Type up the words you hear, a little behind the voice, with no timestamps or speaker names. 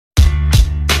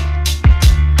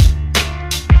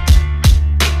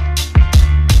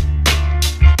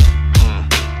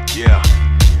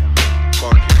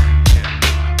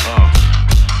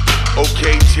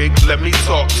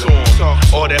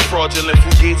All that fraudulent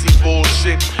fugazi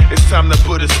bullshit, it's time to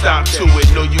put a stop to it.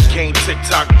 No, you can't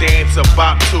TikTok dance or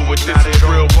bop to it. This is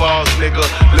real bars, nigga,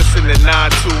 listen and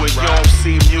nod to it. You don't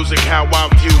see music how I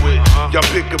view it. Y'all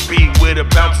pick a beat with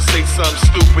about to say something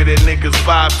stupid and niggas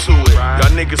vibe to it.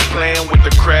 Y'all niggas playing with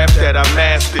the craft that I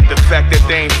mastered. The fact that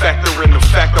they ain't factoring the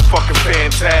fact I'm fucking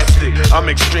fantastic. I'm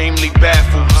extremely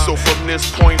baffled, so from this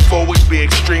point forward, be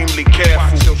extremely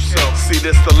careful. See,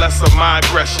 this the less of my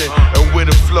aggression, and with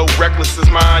a flow reckless as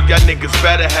mine, y'all niggas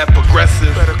better have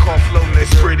progressive.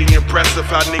 It's pretty impressive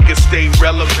how niggas stay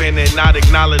relevant and not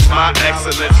acknowledge my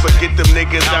excellence. Forget them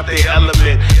niggas out their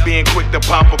element. Being quick to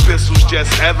pop a pistol's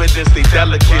just evidence they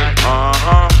delicate.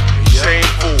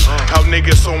 Shameful, how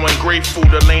niggas so ungrateful.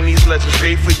 The lanies let you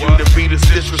pay for you to be this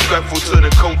disrespectful to the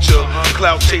culture.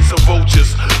 Clout chaser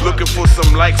vultures, looking for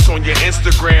some likes on your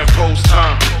Instagram post,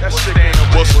 huh?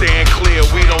 Well, stand clear,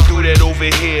 we don't do that over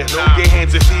here. Don't get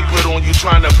hands and feet put on you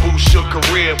trying to boost your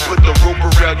career. Put the rope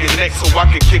around your neck so I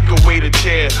can kick away the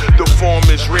chair. The form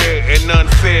is rare and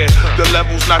unfair. The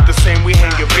level's not the same, we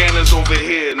hang your banners over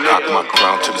here. Knock my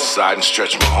crown to the side and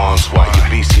stretch my arms while your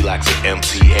BC likes an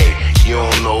MTA. You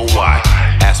don't know why.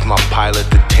 Ask my pilot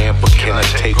to Tampa, can I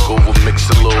take over? Mix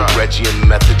a little Reggie and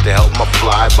Method to help my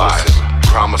flybys.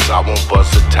 Promise I won't buzz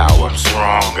the tower, I'm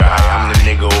strong guy. I'm the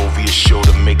nigga over your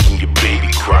shoulder making your baby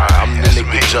cry. I'm the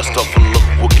nigga just off a look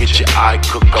will get your eye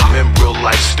cooked. I'm in real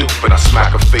life stupid, I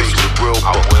smack a face with a real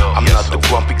book. I'm not the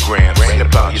grumpy Gramps, ain't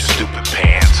about your stupid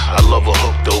pants. I love a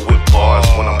hook though with bars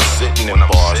when I'm sitting in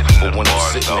bars. But when I'm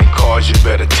sitting in cars, you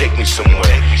better take me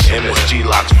somewhere. MSG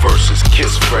Locks versus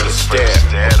Kiss Fred Astaire.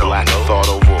 A Black Thought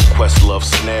over a Questlove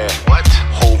snare.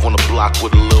 Hove on the block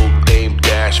with a little Dame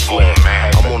Dash flair.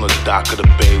 I'm on the dock of the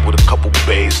bay with a couple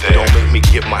bays. Don't make me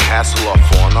get my hassle off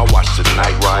on. I watch the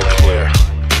night ride.